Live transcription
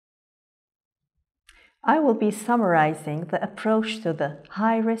I will be summarizing the approach to the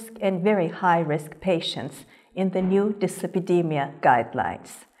high-risk and very high-risk patients in the new dyslipidemia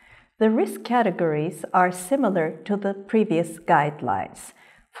guidelines. The risk categories are similar to the previous guidelines.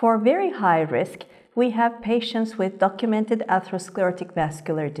 For very high risk, we have patients with documented atherosclerotic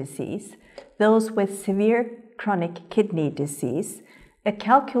vascular disease, those with severe chronic kidney disease, a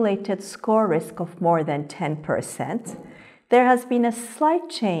calculated score risk of more than 10%. There has been a slight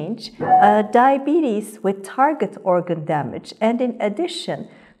change, diabetes with target organ damage, and in addition,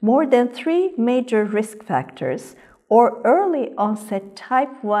 more than 3 major risk factors or early onset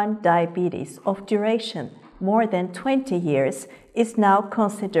type 1 diabetes of duration more than 20 years is now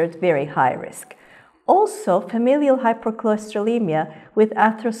considered very high risk. Also, familial hypercholesterolemia with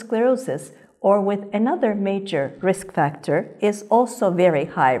atherosclerosis or with another major risk factor is also very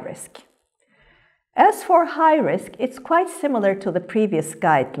high risk. As for high risk, it's quite similar to the previous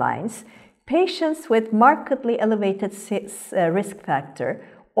guidelines. Patients with markedly elevated risk factor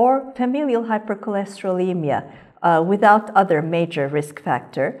or familial hypercholesterolemia without other major risk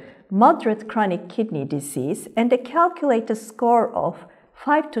factor, moderate chronic kidney disease, and a calculated score of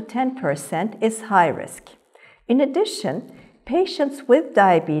 5 to 10% is high risk. In addition, patients with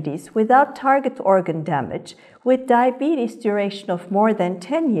diabetes without target organ damage, with diabetes duration of more than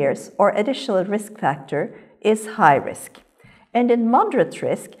 10 years or additional risk factor is high risk. And in moderate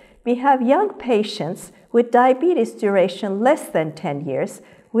risk, we have young patients with diabetes duration less than 10 years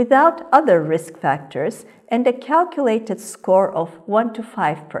without other risk factors and a calculated score of 1 to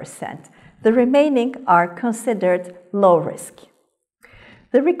 5%. The remaining are considered low risk.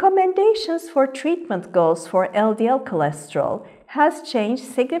 The recommendations for treatment goals for LDL cholesterol has changed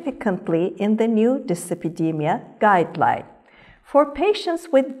significantly in the new dyslipidemia guideline. For patients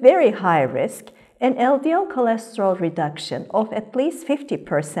with very high risk, an LDL cholesterol reduction of at least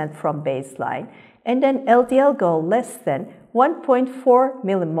 50% from baseline and an LDL goal less than 1.4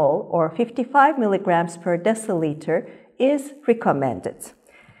 millimole or 55 milligrams per deciliter is recommended.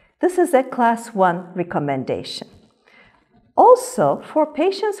 This is a class 1 recommendation. Also, for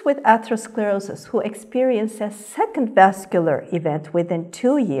patients with atherosclerosis who experience a second vascular event within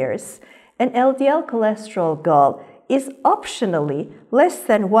 2 years, an LDL cholesterol goal is optionally less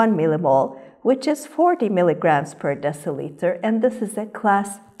than 1 millimole, which is 40 milligrams per deciliter, and this is a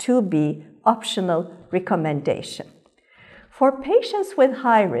class 2B optional recommendation. For patients with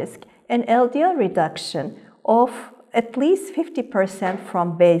high risk, an LDL reduction of at least 50%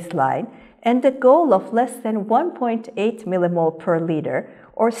 from baseline and a goal of less than 1.8 millimole per liter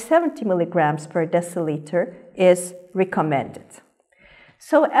or 70 milligrams per deciliter is recommended.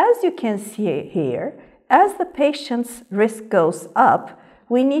 So as you can see here, as the patient's risk goes up,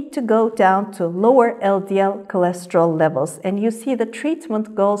 we need to go down to lower LDL cholesterol levels, and you see the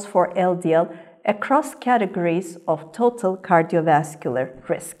treatment goals for LDL across categories of total cardiovascular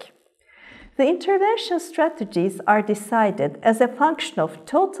risk. The intervention strategies are decided as a function of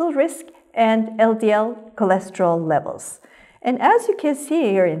total risk and LDL cholesterol levels. And as you can see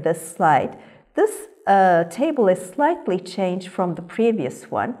here in this slide, this table is slightly changed from the previous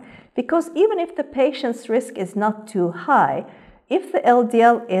one because even if the patient's risk is not too high, if the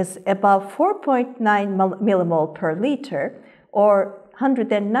LDL is above 4.9 millimole per liter or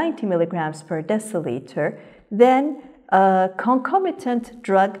 190 milligrams per deciliter, then concomitant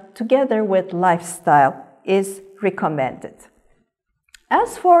drug together with lifestyle is recommended.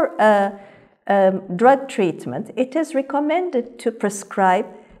 As for drug treatment, it is recommended to prescribe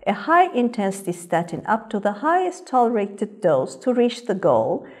a high-intensity statin up to the highest tolerated dose to reach the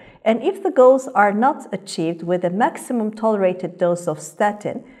goal, and if the goals are not achieved with a maximum tolerated dose of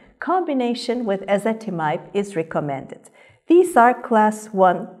statin, combination with ezetimibe is recommended. These are class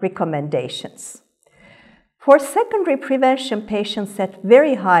 1 recommendations. For secondary prevention patients at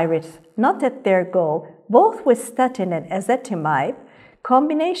very high risk, not at their goal, both with statin and ezetimibe,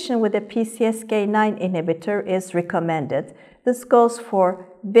 combination with a PCSK9 inhibitor is recommended. This goes for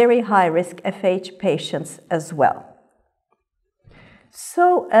very high-risk FH patients as well.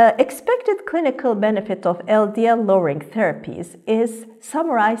 So, expected clinical benefit of LDL-lowering therapies is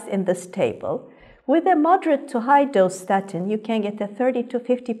summarized in this table. With a moderate to high-dose statin, you can get a 30 to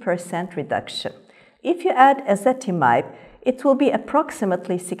 50% reduction. If you add ezetimibe, it will be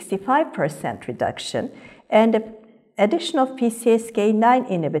approximately 65% reduction, and an addition of PCSK9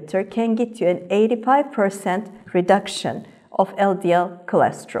 inhibitor can get you an 85% reduction of LDL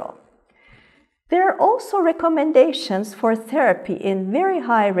cholesterol. There are also recommendations for therapy in very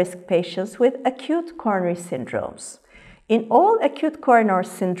high-risk patients with acute coronary syndromes. In all acute coronary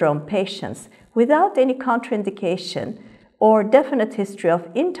syndrome patients, without any contraindication, or definite history of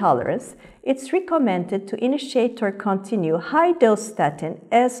intolerance, it's recommended to initiate or continue high-dose statin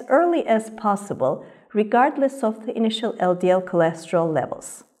as early as possible, regardless of the initial LDL cholesterol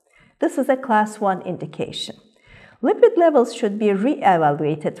levels. This is a class 1 indication. Lipid levels should be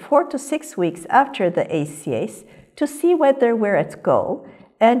re-evaluated 4 to 6 weeks after the ACAs to see whether we're at goal,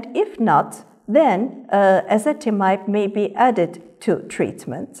 and if not, then ezetimibe may be added to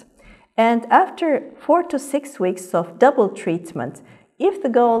treatment. And after 4 to 6 weeks of double treatment, if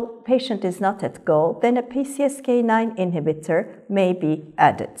the patient is not at goal, then a PCSK9 inhibitor may be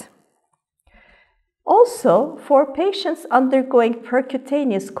added. Also, for patients undergoing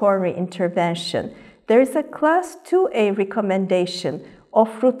percutaneous coronary intervention, there is a class 2A recommendation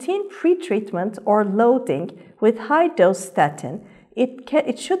of routine pretreatment or loading with high-dose statin.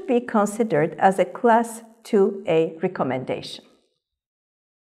 It should be considered as a class 2A recommendation.